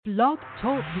Blog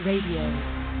Talk Radio.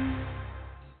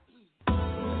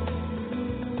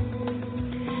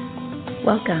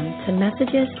 Welcome to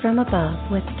Messages from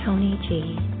Above with Toni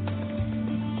G.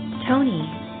 Toni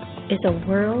is a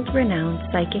world-renowned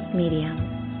psychic medium.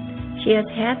 She has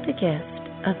had the gift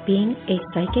of being a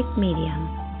psychic medium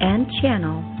and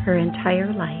channel her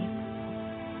entire life.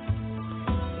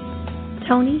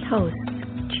 Toni hosts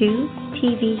 2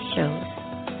 TV shows,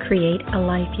 Create a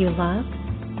Life You Love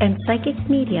and Psychic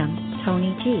Medium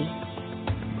Toni G.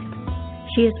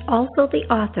 She is also the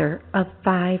author of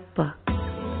 5 books.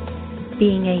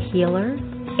 Being a healer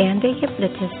and a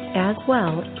hypnotist as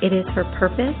well, it is her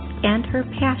purpose and her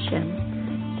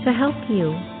passion to help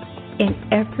you in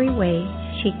every way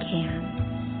she can.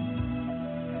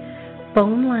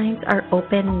 Phone lines are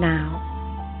open now.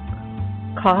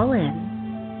 Call in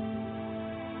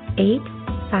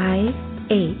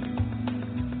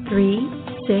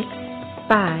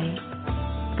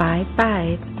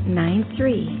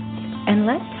 858-365-5593 and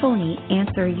let Toni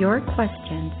answer your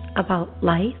questions about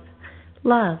life,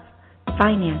 love,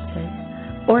 finances,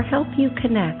 or help you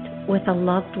connect with a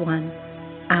loved one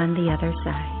on the other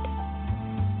side.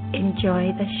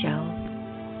 Enjoy the show.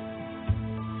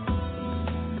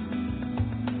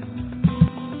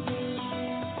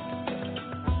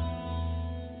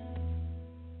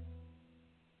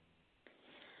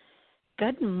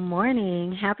 Good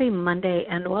morning. Happy Monday,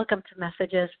 and welcome to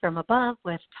Messages from Above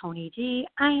with Toni G.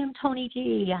 I am Toni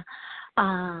G.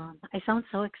 I sound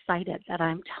so excited that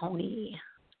I'm Toni.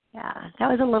 Yeah, that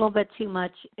was a little bit too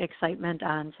much excitement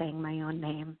on saying my own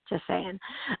name, just saying.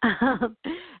 I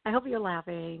hope you're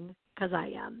laughing, because I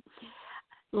am.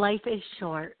 Life is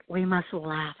short. We must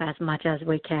laugh as much as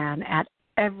we can at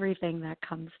everything that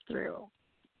comes through.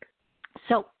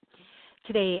 So,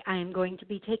 today I'm going to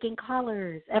be taking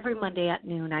callers. Every Monday at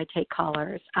noon I take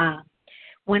callers.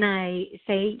 When I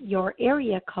say your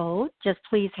area code, just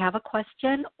please have a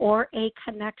question or a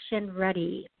connection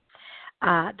ready.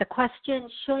 The question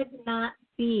should not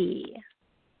be,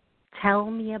 tell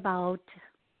me about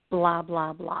blah,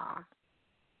 blah, blah.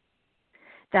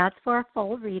 That's for a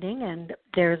full reading, and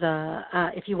there's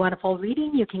if you want a full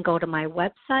reading, you can go to my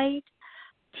website,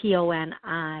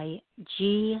 TONIG.info,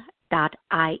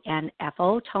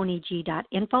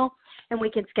 ToniG.info, and we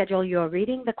can schedule your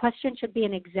reading. The question should be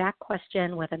an exact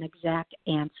question with an exact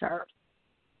answer.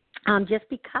 Just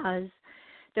because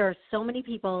there are so many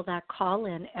people that call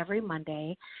in every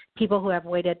Monday, people who have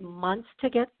waited months to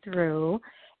get through,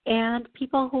 and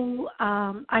people who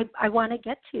I want to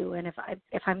get to. And if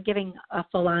I'm giving a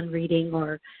full-on reading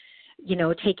or,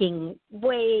 taking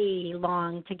way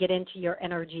long to get into your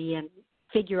energy and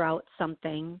figure out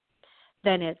something,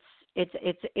 then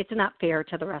it's not fair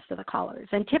to the rest of the callers.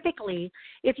 And typically,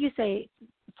 if you say,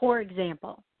 for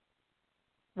example,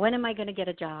 when am I going to get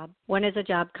a job? When is a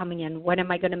job coming in? When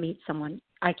am I going to meet someone?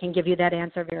 I can give you that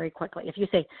answer very quickly. If you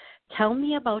say, tell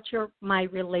me about my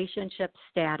relationship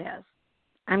status,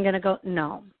 I'm going to go,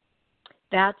 no.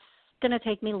 That's going to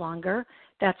take me longer.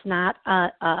 That's not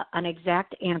an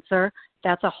exact answer.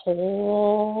 That's a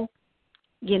whole,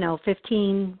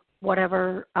 15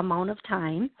 whatever amount of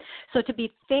time. So to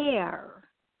be fair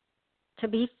to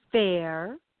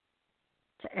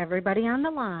everybody on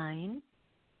the line,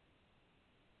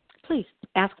 please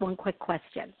ask one quick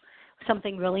question,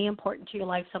 something really important to your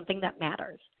life, something that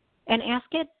matters, and ask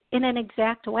it in an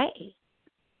exact way.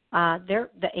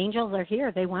 The angels are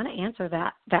here. They want to answer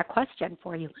that question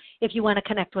for you. If you want to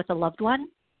connect with a loved one,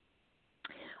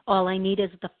 all I need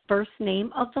is the first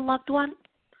name of the loved one,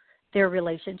 their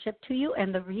relationship to you,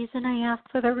 and the reason I ask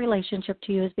for their relationship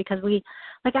to you is because I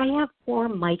have 4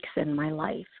 Mikes in my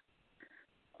life.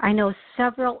 I know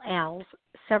several Al's,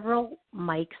 several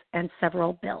Mikes, and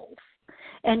several Bills.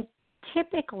 And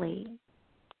typically,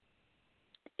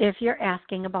 if you're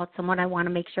asking about someone, I want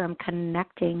to make sure I'm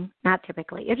connecting, not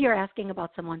typically, if you're asking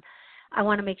about someone, I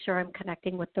want to make sure I'm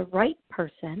connecting with the right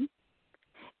person.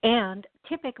 And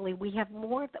typically, we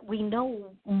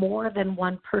know more than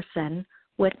one person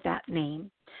with that name.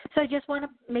 So I just want to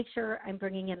make sure I'm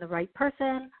bringing in the right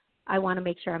person. I want to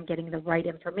make sure I'm getting the right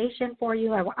information for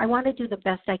you. I want to do the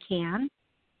best I can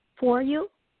for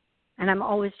you, and I'm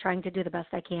always trying to do the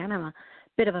best I can. I'm a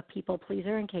bit of a people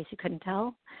pleaser, in case you couldn't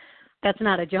tell. That's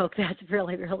not a joke. That's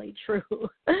really, really true.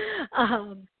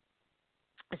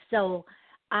 So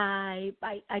I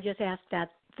just ask that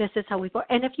this is how we go.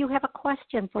 And if you have a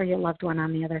question for your loved one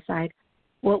on the other side,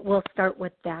 we'll start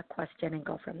with that question and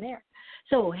go from there.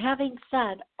 So having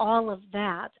said all of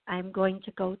that, I'm going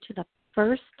to go to the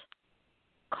first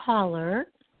caller,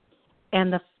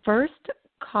 and the first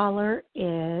caller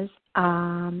is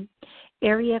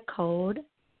area code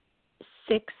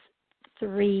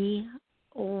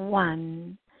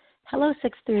 631. Hello,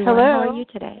 631. Hello. How are you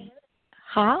today?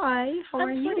 Hi. How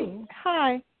are you?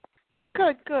 Hi.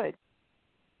 Good.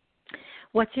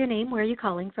 What's your name? Where are you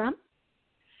calling from?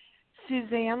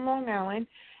 Suzanne, Long Island.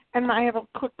 And I have a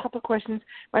quick couple of questions.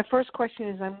 My first question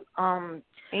is I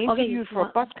interviewed for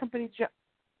a bus company job.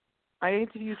 I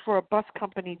interviewed for a bus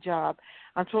company job.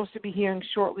 I'm supposed to be hearing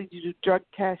shortly to do drug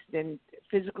test and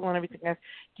physical and everything else.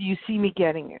 Do you see me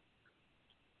getting it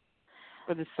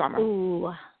for the summer?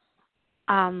 Ooh.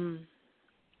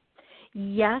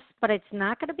 Yes, but it's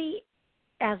not going to be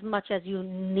as much as you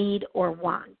need or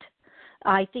want.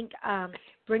 I think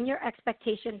bring your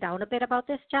expectation down a bit about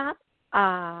this job.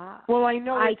 Well, I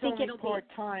know it's only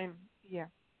part-time. Yeah.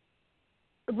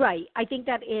 Right. I think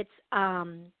that it's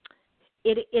going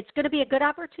to be a good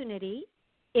opportunity.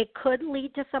 It could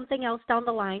lead to something else down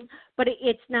the line, but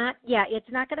it's not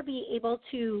going to be able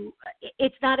to,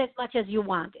 it's not as much as you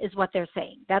want is what they're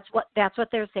saying. That's what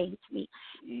they're saying to me.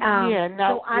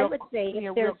 So I would say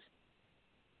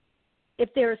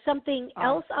if there's something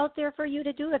else out there for you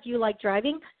to do, if you like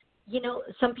driving,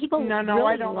 some people No,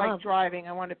 I don't like driving.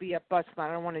 I want to be a busman.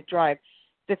 I don't want to drive.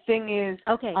 The thing is,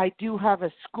 I do have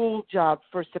a school job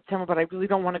for September, but I really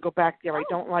don't want to go back there. I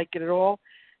don't like it at all.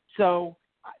 So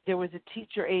there was a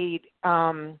teacher aide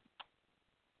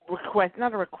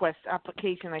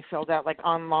application I filled out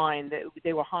online that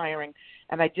they were hiring,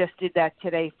 and I just did that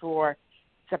today for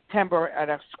September at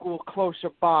a school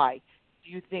closer by. Do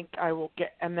you think I will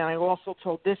get? And then I also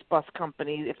told this bus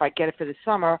company if I get it for the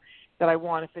summer that I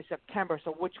want it for September.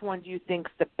 So which one do you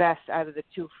think's the best out of the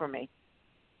two for me?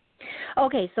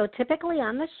 Okay, so typically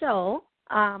on the show,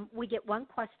 we get one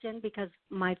question because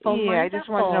my phone lines are full. I just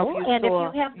want to know if you and saw.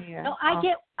 If you have,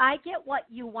 I get what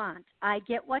you want.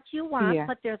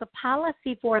 But there's a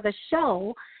policy for the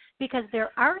show because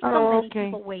there are so many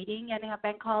people waiting and have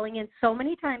been calling in so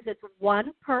many times. It's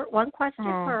one question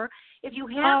per. If you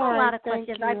have a lot of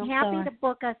questions, I'm happy to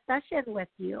book a session with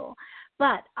you.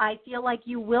 But I feel like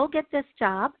you will get this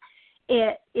job.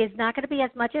 It is not going to be as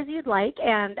much as you'd like,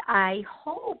 and I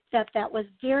hope that was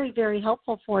very, very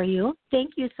helpful for you.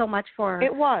 Thank you so much for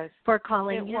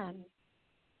calling in.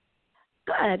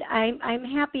 Good. I'm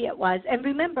happy it was. And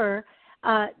remember,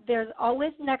 there's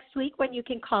always next week when you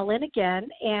can call in again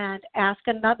and ask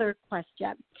another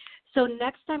question. So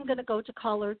next I'm going to go to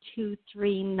caller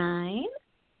 239.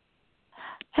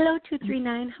 Hello,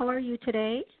 239. How are you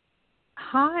today?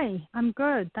 Hi, I'm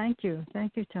good. Thank you.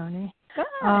 Thank you, Toni. Good.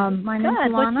 My name's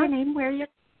Lana. What's your name?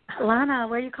 Lana,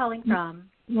 where are you calling from?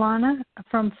 Lana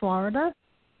from Florida.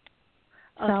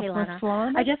 Okay, Southwest Lana.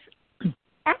 Florida.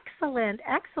 Excellent.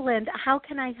 How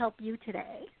can I help you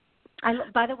today?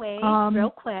 By the way,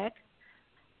 real quick,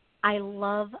 I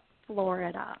love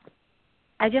Florida.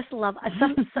 I just love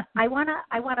I wanna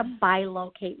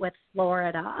bilocate with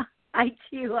Florida. I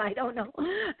do. I don't know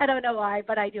why,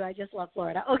 but I do. I just love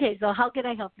Florida. Okay, so how can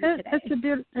I help you today?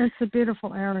 It's a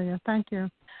beautiful area. Thank you.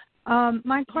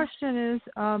 My question is,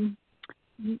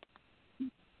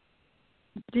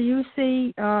 do you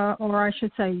see, or I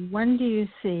should say, when do you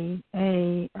see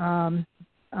a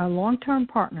long-term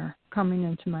partner coming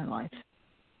into my life?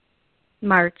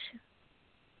 March.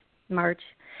 Now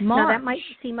that might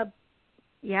seem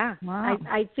Wow.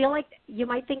 I feel like you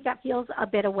might think that feels a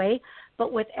bit away,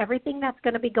 but with everything that's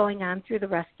going to be going on through the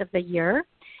rest of the year,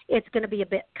 it's going to be a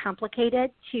bit complicated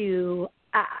to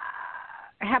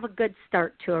have a good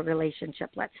start to a relationship,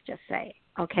 let's just say,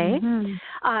 okay?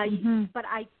 But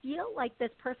I feel like this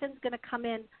person's going to come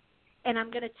in, and I'm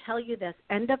going to tell you this,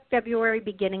 end of February,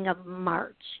 beginning of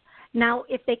March. Now,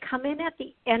 if they come in at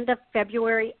the end of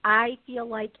February, I feel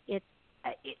like it's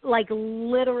like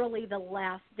literally the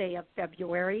last day of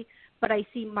February, but I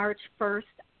see March 1st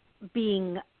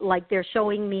being like they're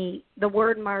showing me the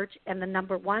word March and the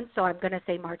number 1, so I'm going to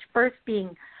say March 1st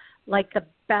being like the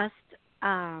best.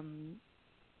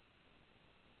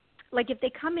 Like if they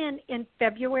come in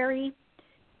February,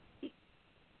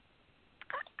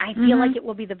 I feel like it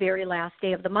will be the very last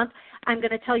day of the month. I'm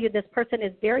going to tell you this person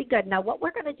is very good. Now, what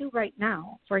we're going to do right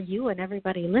now for you and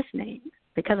everybody listening,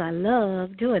 because I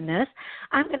love doing this,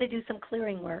 I'm going to do some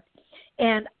clearing work.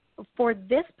 And for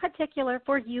this particular,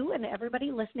 for you and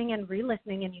everybody listening and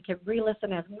re-listening, and you can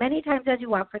re-listen as many times as you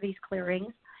want for these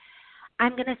clearings,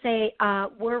 I'm going to say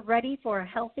we're ready for a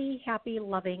healthy, happy,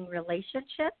 loving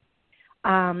relationship.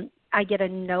 I get a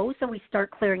no, so we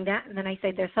start clearing that, and then I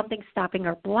say there's something stopping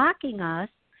or blocking us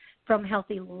from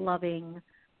healthy, loving,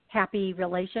 happy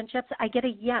relationships. I get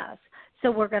a yes, so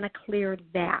we're going to clear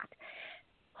that.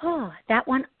 Oh, that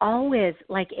one always,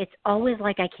 it's always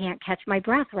like I can't catch my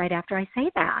breath right after I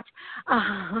say that.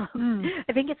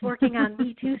 I think it's working on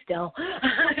me too still.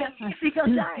 Every single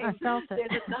time. I felt it.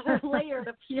 There's another layer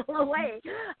to peel away.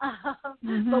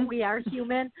 But we are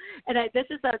human. And this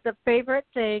is the favorite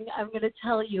thing I'm going to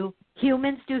tell you.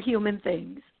 Humans do human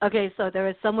things. Okay, so there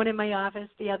was someone in my office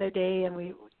the other day, and we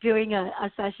were doing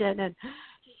a session, and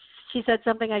she said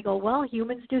something. I go, well,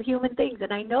 humans do human things.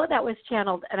 And I know that was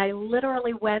channeled. And I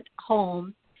literally went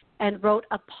home and wrote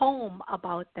a poem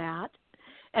about that.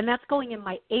 And that's going in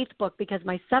my 8th book because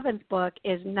my 7th book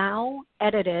is now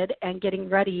edited and getting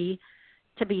ready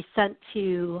to be sent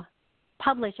to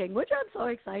publishing, which I'm so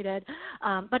excited.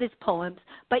 But it's poems.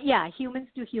 But, yeah, humans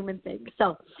do human things.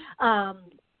 So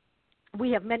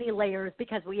we have many layers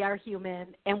because we are human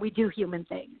and we do human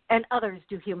things, and others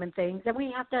do human things, and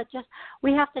we have to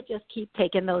just keep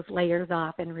taking those layers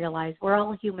off and realize we're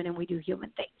all human and we do human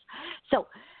things. So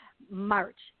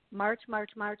March, okay.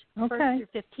 1st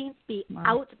through 15th, be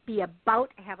out, be about,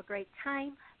 have a great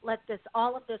time. Let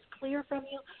all of this clear from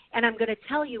you, and I'm going to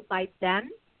tell you by then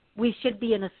we should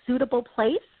be in a suitable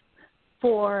place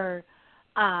for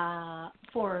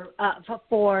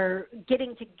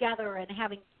getting together and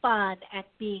having fun and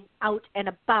being out and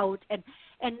about and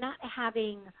not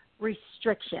having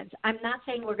restrictions. I'm not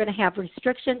saying we're going to have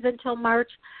restrictions until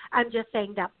March. I'm just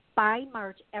saying that by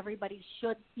March, everybody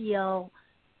should feel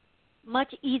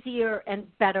much easier and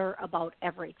better about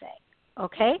everything.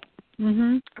 Okay?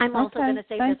 Mm-hmm. I'm also going to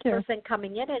say this you. person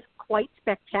coming in is quite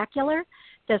spectacular.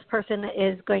 This person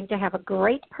is going to have a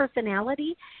great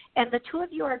personality, and the two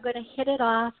of you are going to hit it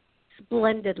off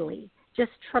splendidly,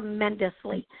 just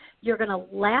tremendously. You're going to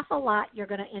laugh a lot. You're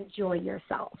going to enjoy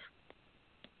yourself.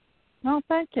 Well,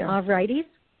 thank you. All righty.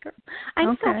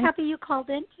 I'm so happy you called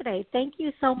in today. Thank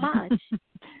you so much.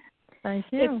 Thank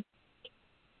you.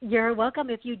 You're welcome.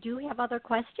 If you do have other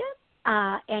questions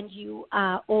and you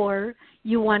or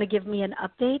you want to give me an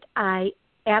update, I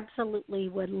absolutely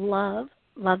would love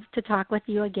to talk with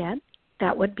you again.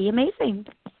 That would be amazing.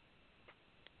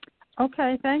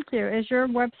 Okay, thank you. Is your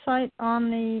website on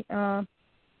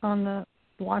the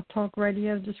Blog Talk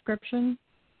Radio description?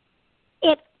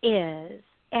 It is.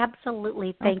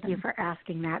 Absolutely. Thank you for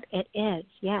asking that. It is.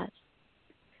 Yes.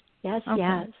 Yes, okay.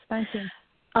 Yes. Thank you.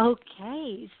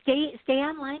 Okay. Stay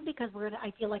online because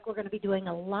I feel like we're going to be doing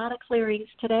a lot of clearings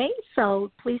today. So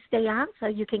please stay on so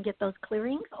you can get those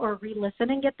clearings or re-listen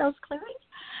and get those clearings.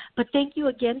 But thank you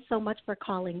again so much for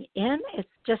calling in. It's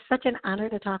just such an honor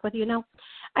to talk with you. Now,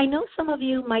 I know some of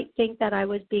you might think that I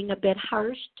was being a bit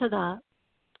harsh to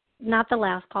not the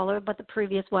last caller, but the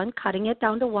previous one, cutting it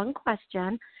down to one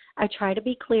question. I try to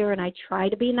be clear and I try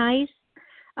to be nice.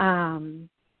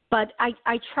 But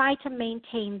I try to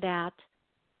maintain that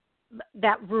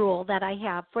rule that I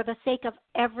have for the sake of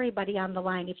everybody on the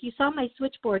line. If you saw my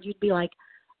switchboard, you'd be like,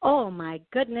 oh, my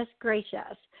goodness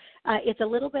gracious. It's a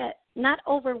little bit not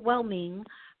overwhelming,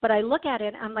 but I look at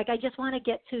it, I'm like, I just want to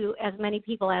get to as many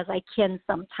people as I can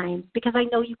sometimes because I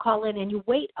know you call in and you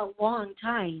wait a long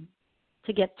time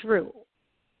to get through.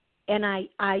 And I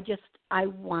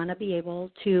want to be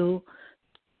able to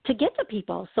get to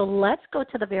people. So let's go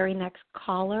to the very next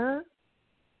caller.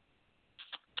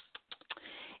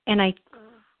 And I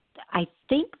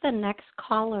think the next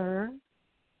caller,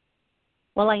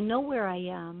 well, I know where I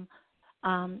am,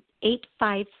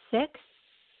 856.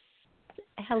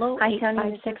 Hello, hi,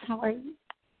 856. How are you?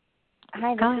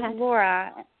 Hi, this is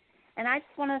Laura. And I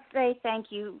just want to say thank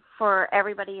you for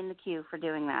everybody in the queue for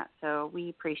doing that. So we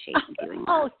appreciate you doing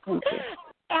that. Thank you.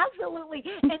 Absolutely.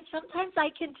 And sometimes I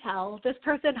can tell this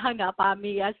person hung up on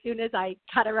me as soon as I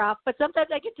cut her off. But sometimes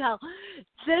I can tell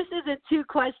this isn't two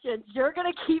questions. You're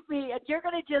going to keep me and you're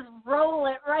going to just roll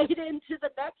it right into the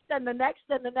next and the next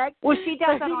and the next. Well, she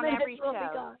does that on every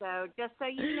show. So just so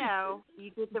you know,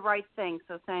 you did the right thing.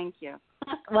 So thank you.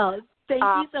 Well, thank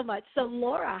you so much. So,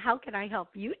 Laura, how can I help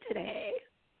you today?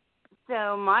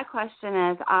 So my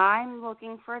question is, I'm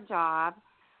looking for a job,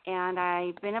 and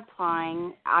I've been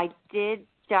applying. I did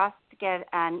just get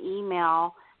an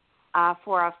email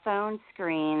for a phone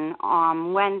screen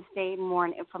on Wednesday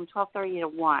morning from 12:30 to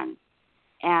 1.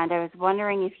 And I was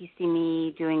wondering if you see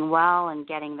me doing well and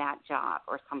getting that job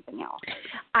or something else.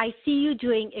 I see you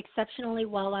doing exceptionally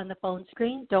well on the phone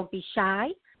screen. Don't be shy.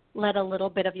 Let a little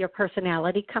bit of your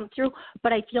personality come through.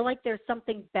 But I feel like there's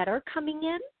something better coming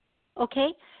in. Okay?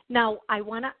 Now, I'm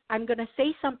going to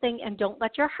say something, and don't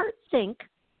let your heart sink.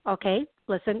 Okay?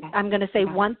 Listen, I'm going to say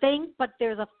one thing, but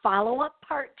there's a follow-up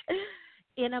part.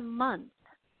 In a month,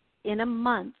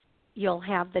 you'll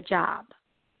have the job.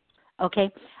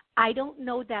 Okay? I don't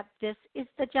know that this is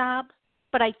the job,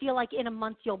 but I feel like in a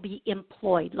month you'll be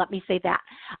employed. Let me say that.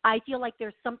 I feel like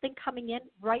there's something coming in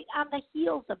right on the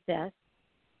heels of this,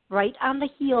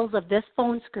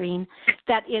 phone screen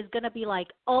that is going to be like,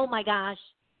 oh, my gosh,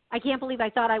 I can't believe I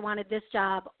thought I wanted this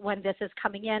job when this is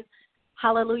coming in.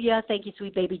 Hallelujah. Thank you,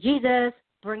 sweet baby Jesus.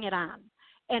 Bring it on.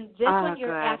 And this one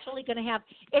you're actually going to have,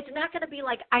 it's not going to be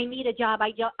like, I need a job,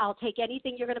 I'll take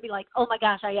anything. You're going to be like, oh, my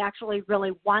gosh, I actually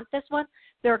really want this one.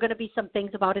 There are going to be some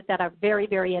things about it that are very,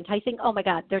 very enticing. Oh, my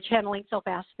God, they're channeling so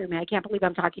fast through me. I can't believe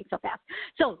I'm talking so fast.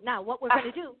 So now what we're going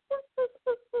to do,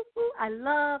 I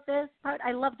love this part.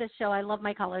 I love this show. I love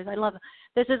my colors.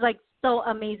 This is like so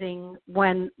amazing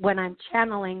when I'm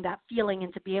channeling that feeling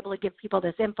and to be able to give people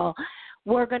this info.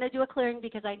 We're going to do a clearing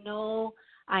because I know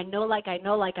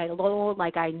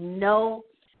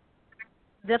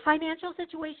the financial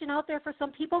situation out there for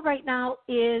some people right now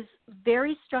is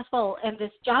very stressful, and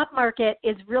this job market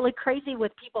is really crazy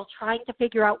with people trying to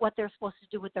figure out what they're supposed to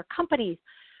do with their companies.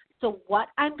 So what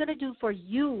I'm going to do for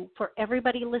you, for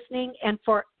everybody listening, and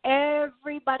for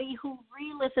everybody who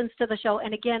re-listens to the show,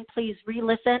 and again, please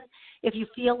re-listen if you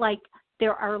feel like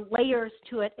there are layers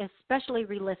to it, especially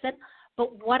re-listen.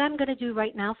 But what I'm going to do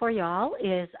right now for y'all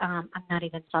is, I'm not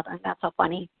even Southern, that's so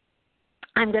funny.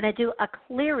 I'm going to do a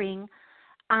clearing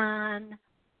on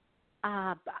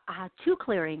 2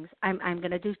 clearings. I'm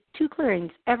going to do 2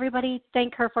 clearings. Everybody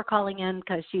thank her for calling in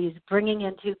because she's bringing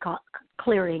in 2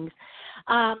 clearings.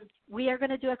 We are going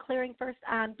to do a clearing first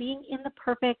on being in the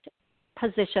perfect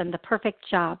position, the perfect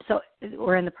job. So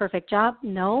we're in the perfect job?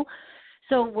 No.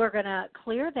 So we're going to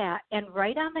clear that, and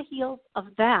right on the heels of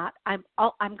that, I'm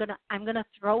going to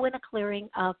throw in a clearing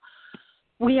of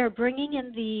we are bringing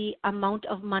in the amount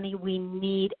of money we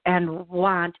need and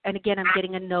want. And again, I'm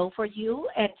getting a no for you,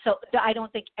 and so I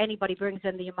don't think anybody brings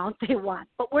in the amount they want,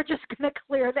 but we're just going to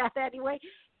clear that anyway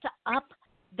to up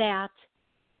that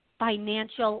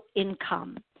financial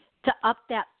income, to up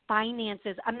that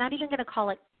finances. I'm not even going to call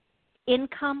it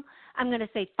income. I'm going to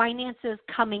say finances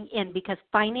coming in, because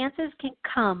finances can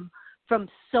come from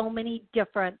so many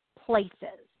different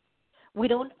places. We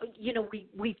don't,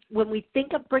 we when we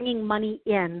think of bringing money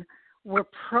in, we're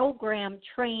programmed,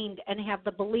 trained, and have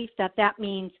the belief that that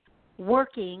means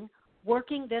working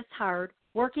this hard,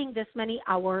 working this many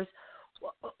hours,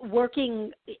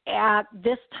 working at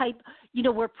this type,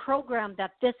 we're programmed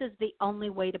that this is the only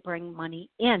way to bring money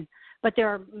in. But there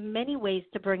are many ways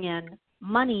to bring in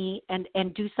money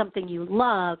and do something you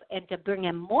love and to bring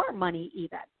in more money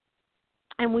even.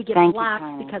 And we get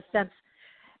blocked because since,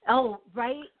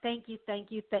 thank you.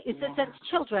 Since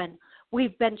children,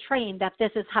 we've been trained that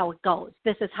this is how it goes.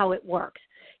 This is how it works.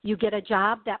 You get a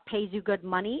job that pays you good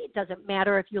money. It doesn't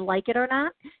matter if you like it or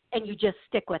not, and you just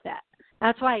stick with it.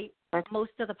 That's why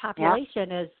most of the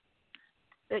population is,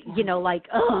 like,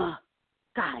 oh,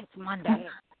 God, it's Monday.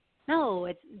 No,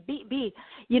 it's B.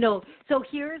 So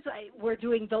we're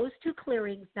doing those 2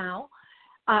 clearings now.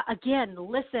 Again,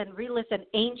 re-listen.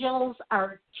 Angels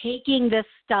are taking this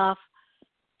stuff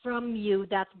from you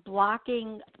that's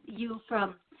blocking you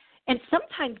from, and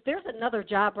sometimes there's another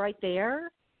job right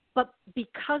there, but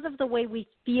because of the way we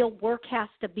feel work has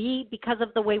to be, because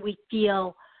of the way we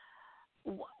feel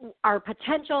our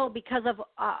potential, because of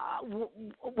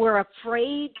we're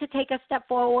afraid to take a step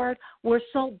forward, we're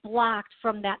so blocked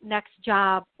from that next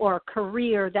job or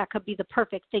career that could be the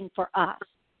perfect thing for us.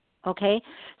 Okay?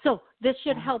 So this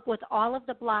should help with all of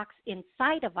the blocks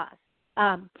inside of us,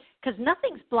 because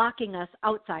nothing's blocking us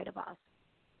outside of us.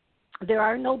 There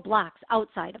are no blocks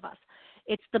outside of us.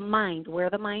 It's the mind.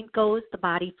 Where the mind goes, the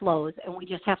body flows, and we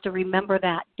just have to remember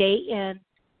that day in,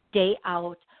 day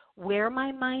out. Where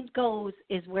my mind goes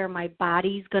is where my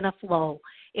body's going to flow.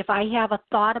 If I have a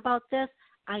thought about this,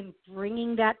 I'm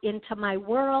bringing that into my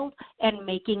world and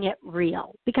making it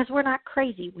real, because we're not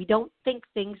crazy. We don't think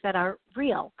things that are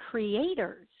real.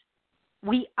 Creators.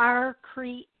 We are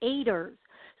creators.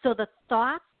 So the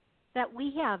thoughts that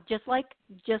we have, just like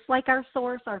our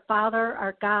source, our Father,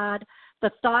 our God, the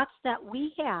thoughts that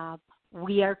we have,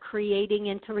 we are creating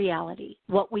into reality.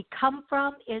 What we come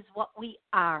from is what we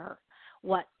are.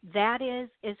 What that is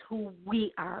who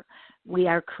we are. We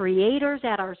are creators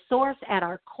at our source, at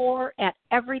our core, at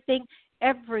everything.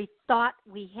 Every thought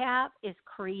we have is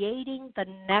creating the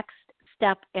next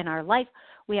step in our life.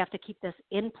 We have to keep this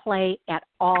in play at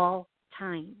all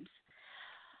times.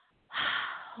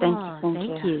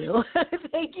 Thank you.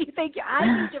 Thank you.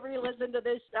 I need to re-listen to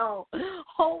this show.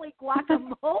 Holy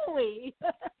guacamole.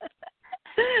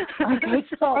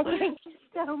 Okay, thank you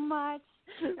so much.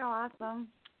 You're awesome.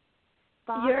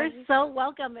 Bye. You're so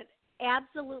welcome.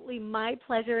 absolutely my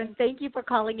pleasure, and thank you for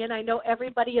calling in. I know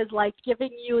everybody is like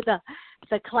giving you the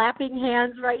clapping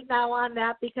hands right now on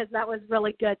that because that was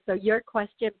really good. So your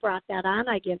question brought that on.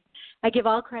 I give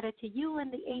all credit to you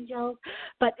and the angels,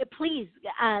 but please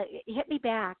hit me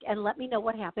back and let me know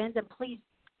what happens, and please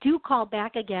do call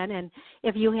back again. And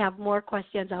if you have more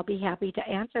questions, I'll be happy to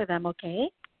answer them. Okay?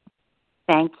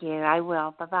 Thank you. I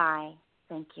will. Bye-bye.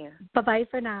 Thank you. Bye-bye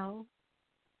for now.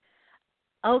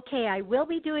 Okay, I will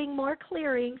be doing more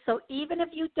clearing, so even if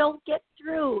you don't get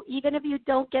through,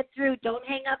 don't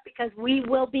hang up because we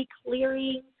will be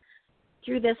clearing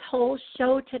through this whole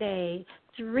show today.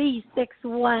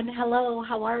 361, hello,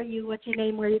 how are you? What's your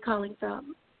name? Where are you calling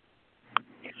from?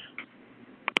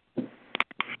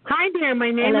 Hi there, my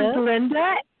name is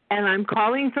Linda, and I'm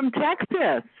calling from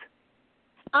Texas.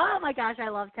 Oh, my gosh, I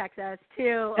love Texas,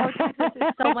 too. Oh, Texas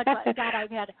is so much fun. God,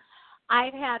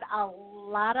 I've had a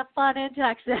lot of fun in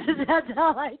Texas. That's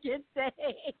all I can say.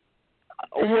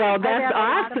 Well, that's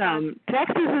awesome.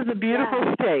 Texas is a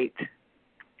beautiful state.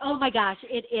 Oh, my gosh,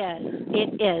 it is.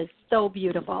 It is so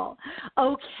beautiful.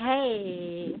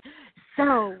 Okay.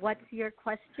 So what's your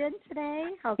question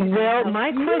today? Well,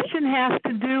 my question has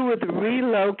to do with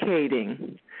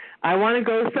relocating. I want to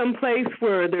go someplace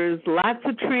where there's lots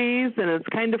of trees and it's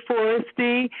kind of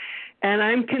foresty, and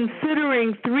I'm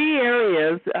considering 3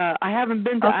 areas. I haven't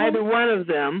been to either one of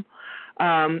them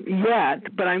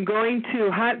yet, but I'm going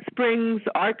to Hot Springs,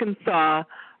 Arkansas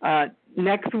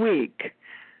next week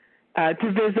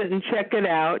to visit and check it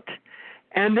out.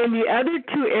 And then the other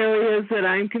 2 areas that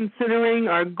I'm considering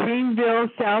are Greenville,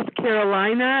 South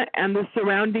Carolina, and the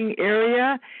surrounding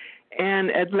area, and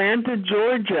Atlanta,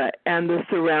 Georgia, and the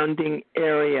surrounding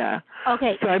area.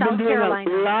 Okay, so I've South been doing Carolina.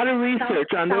 A lot of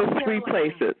research on those 3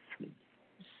 places.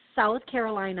 South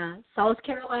Carolina.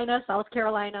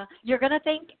 You're going to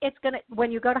think when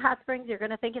you go to Hot Springs, you're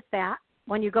going to think it's that.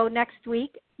 When you go next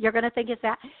week, you're going to think it's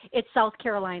that. It's South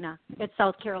Carolina. 100%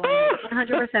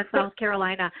 South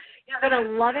Carolina. You're going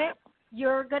to love it.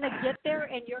 You're going to get there,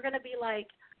 and you're going to be like,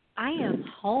 I am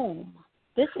home.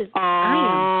 I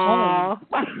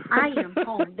am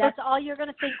home. That's all you're going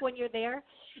to think when you're there.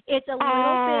 It's a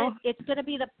little bit, it's going to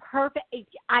be the perfect,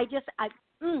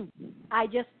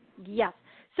 yes.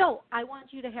 So I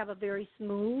want you to have a very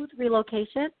smooth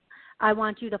relocation. I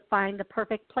want you to find the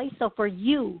perfect place. So for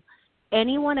you,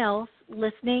 anyone else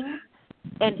listening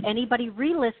and anybody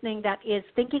re-listening that is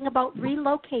thinking about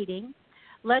relocating,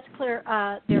 let's clear,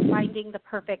 they're finding the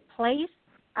perfect place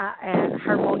and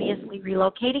harmoniously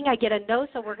relocating. I get a no,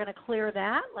 so we're going to clear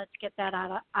that. Let's get that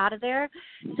out of there.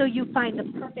 So you find the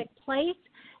perfect place.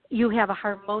 You have a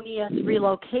harmonious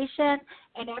relocation,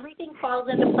 and everything falls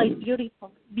into place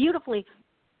beautifully.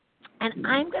 And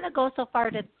I'm going to go so far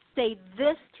to say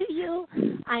this to you.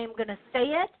 I am going to say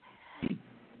it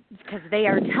because they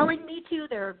are telling me to.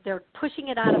 They're pushing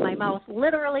it out of my mouth,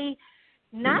 literally.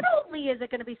 Not only is it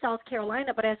going to be South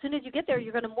Carolina, but as soon as you get there,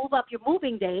 you're going to move up your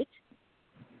moving date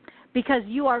because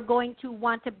you are going to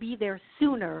want to be there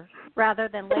sooner rather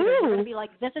than later. You're going to be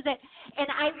like, this is it. And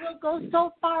I will go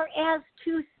so far as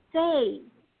to say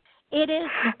it is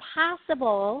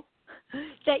possible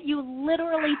that you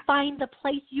literally find the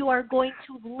place you are going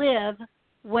to live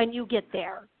when you get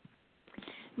there.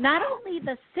 Not only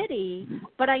the city,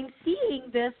 but I'm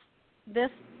seeing this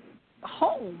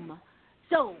home.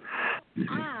 So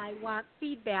I want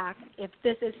feedback if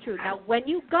this is true. Now, when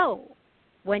you go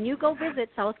visit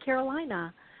South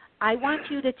Carolina, I want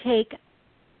you to take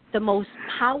the most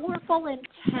powerful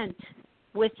intent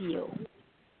with you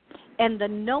and the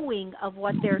knowing of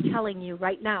what they're telling you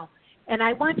right now. And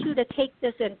I want you to take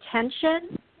this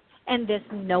intention and this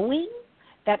knowing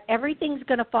that everything's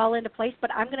going to fall into place.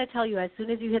 But I'm going to tell you, as soon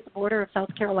as you hit the border of South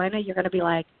Carolina, you're going to be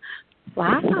like,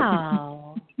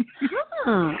 wow,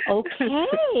 okay.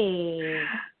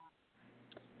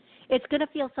 It's going to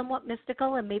feel somewhat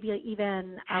mystical and maybe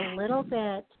even a little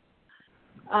bit.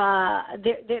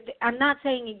 I'm not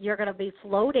saying you're going to be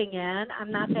floating in.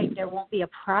 I'm not saying there won't be a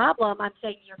problem. I'm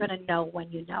saying you're going to know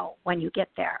when you get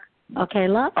there. Okay,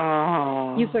 love?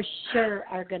 Oh. You for sure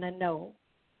are going to know.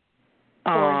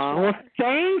 Oh, well,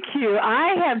 thank you.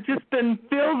 I have just been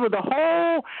filled with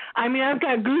I've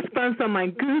got goosebumps on my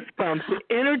goosebumps. The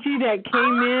energy that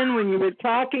came in when you were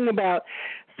talking about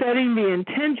setting the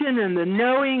intention and the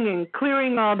knowing and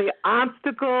clearing all the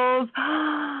obstacles.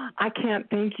 I can't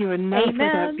thank you enough for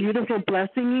that beautiful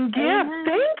blessing and gift. Amen.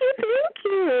 Thank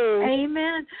you.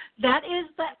 Amen. That is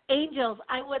the angels.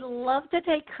 I would love to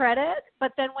take credit,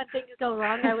 but then when things go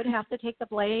wrong, I would have to take the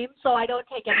blame. So I don't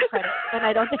take any credit, and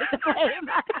I don't take the blame.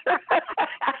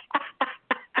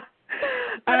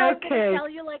 But I'm going to tell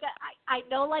you, I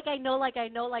know again,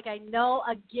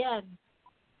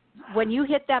 when you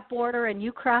hit that border and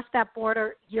you cross that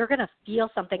border, you're going to feel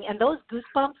something. And those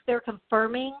goosebumps, they're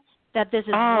confirming that this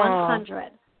is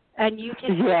 100. And you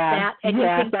can do that, and you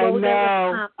can go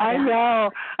there with confidence. I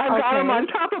know. I've got them on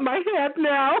top of my head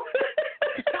now.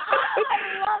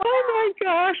 Oh, my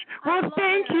gosh. Well,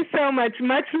 thank you so much.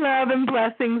 Much love and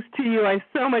blessings to you. I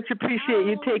so much appreciate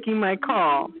you taking my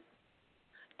call.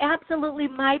 Absolutely.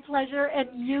 My pleasure,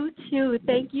 and you too.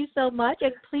 Thank you so much,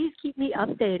 and please keep me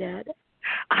updated.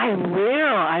 I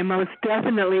will. I most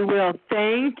definitely will.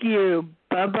 Thank you.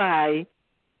 Bye-bye.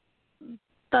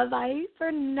 Bye-bye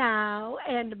for now,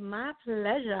 and my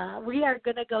pleasure. We are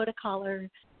going to go to caller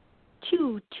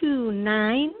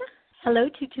 229. Hello,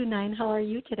 229. How are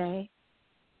you today?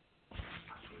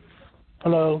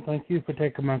 Hello. Thank you for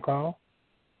taking my call.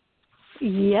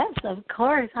 Yes, of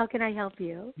course. How can I help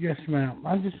you? Yes, ma'am.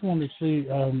 I just want to see,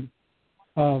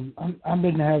 I've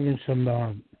been having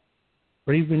some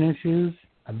breathing issues.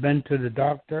 I've been to the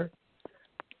doctor,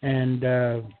 and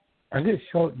I get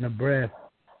short in the breath.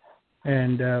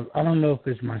 And I don't know if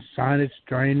it's my sinus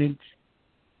drainage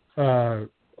or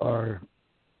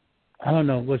I don't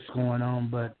know what's going on,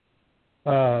 but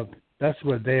that's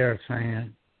what they're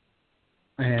saying.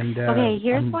 And okay,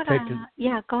 here's go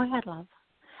ahead, love.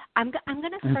 I'm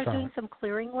going to start doing some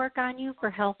clearing work on you for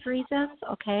health reasons,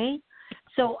 okay?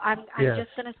 So I'm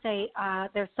just going to say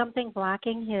there's something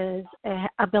blocking his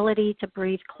ability to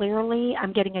breathe clearly.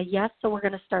 I'm getting a yes, so we're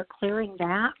going to start clearing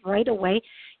that right away.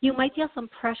 You might feel some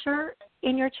pressure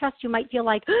in your chest. You might feel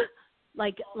like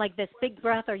this big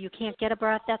breath, or you can't get a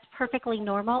breath. That's perfectly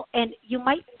normal. And you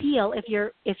might feel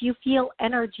if you feel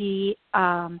energy,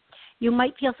 you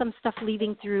might feel some stuff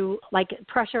leaving through, like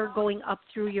pressure going up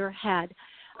through your head.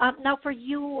 Now, for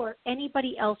you or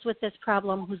anybody else with this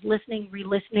problem who's listening,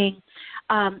 re-listening,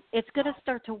 it's going to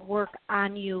start to work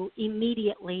on you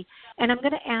immediately. And I'm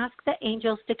going to ask the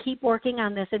angels to keep working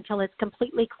on this until it's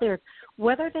completely cleared.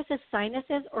 Whether this is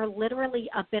sinuses or literally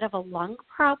a bit of a lung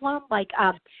problem, like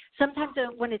sometimes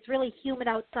when it's really humid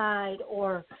outside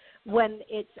or when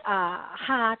it's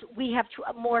hot, we have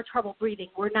more trouble breathing.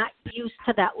 We're not used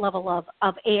to that level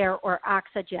of air or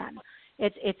oxygen.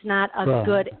 It's not a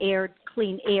good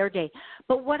clean air day.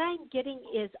 But what I'm getting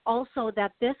is also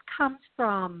that this comes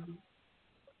from,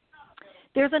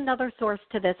 there's another source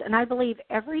to this, and I believe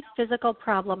every physical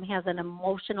problem has an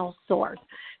emotional source.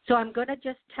 So I'm going to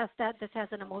just test that this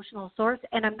has an emotional source,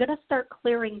 and I'm going to start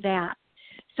clearing that.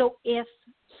 So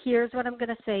here's what I'm going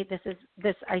to say,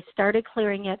 I started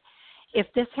clearing it. If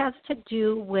this has to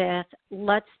do with,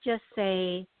 let's just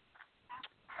say,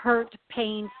 hurt,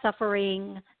 pain,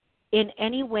 suffering, in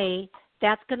any way,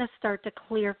 that's going to start to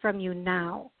clear from you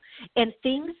now. And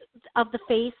things of the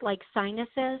face like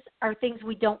sinuses are things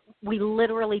we don't want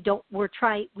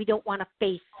to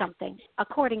face something,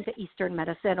 according to Eastern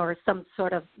medicine or some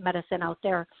sort of medicine out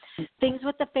there. Things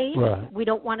with the face, we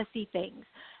don't want to see things.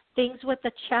 Things with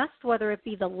the chest, whether it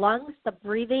be the lungs, the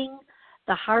breathing,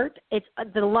 the heart,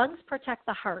 the lungs protect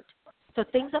the heart. So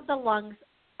things of the lungs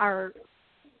are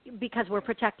because we're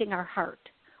protecting our heart.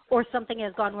 Or something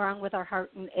has gone wrong with our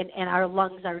heart and our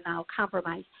lungs are now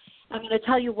compromised. I'm going to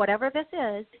tell you whatever this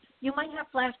is. You might have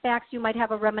flashbacks. You might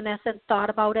have a reminiscent thought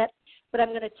about it. But I'm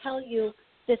going to tell you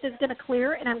this is going to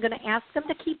clear, and I'm going to ask them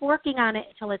to keep working on it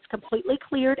until it's completely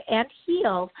cleared and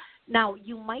healed. Now,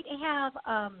 you might have,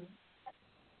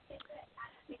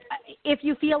 if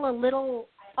you feel a little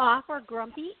off or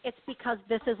grumpy, it's because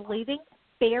this is leaving.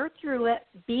 Bear through it.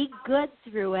 Be good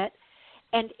through it.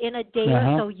 And in a day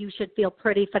or so, you should feel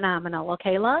pretty phenomenal.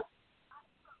 Okay, love?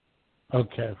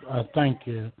 Okay. Thank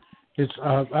you.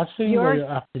 I see where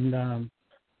I can,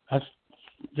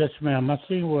 yes, ma'am. I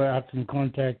see where I can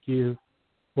contact you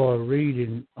for a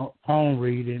reading, phone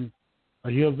reading.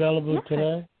 Are you available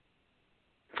today?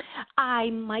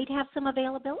 I might have some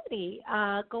availability.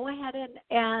 Go ahead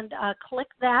and click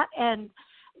that, and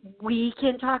we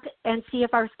can talk and see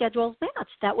if our schedules match.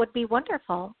 That would be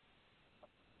wonderful.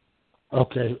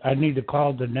 Okay, I need to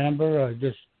call the number or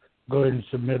just go ahead and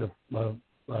submit the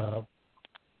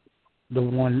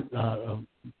one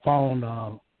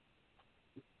phone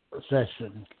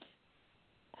session.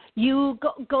 You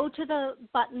go to the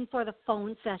button for the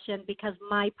phone session because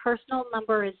my personal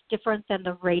number is different than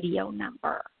the radio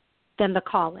number, than the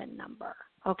call-in number,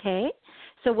 okay?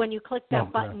 So when you click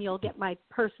that button, you'll get my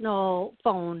personal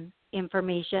phone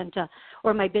information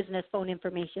or my business phone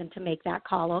information to make that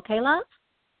call, okay, love?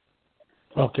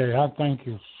 Okay, I thank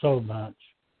you so much.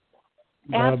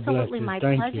 Absolutely, my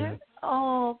pleasure. Thank you.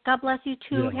 Oh, God bless you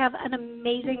too. Yeah. Have an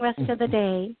amazing rest of the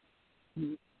day.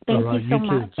 Thank All right, you so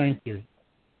much. Too. Thank you.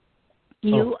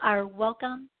 You are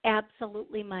welcome.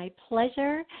 Absolutely my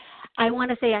pleasure. I want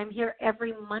to say I'm here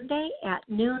every Monday at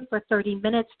noon for 30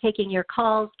 minutes taking your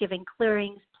calls, giving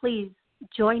clearings. Please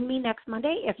join me next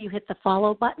Monday. If you hit the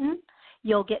follow button,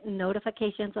 you'll get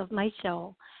notifications of my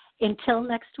show. Until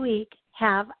next week,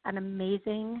 have an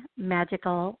amazing,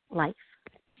 magical life.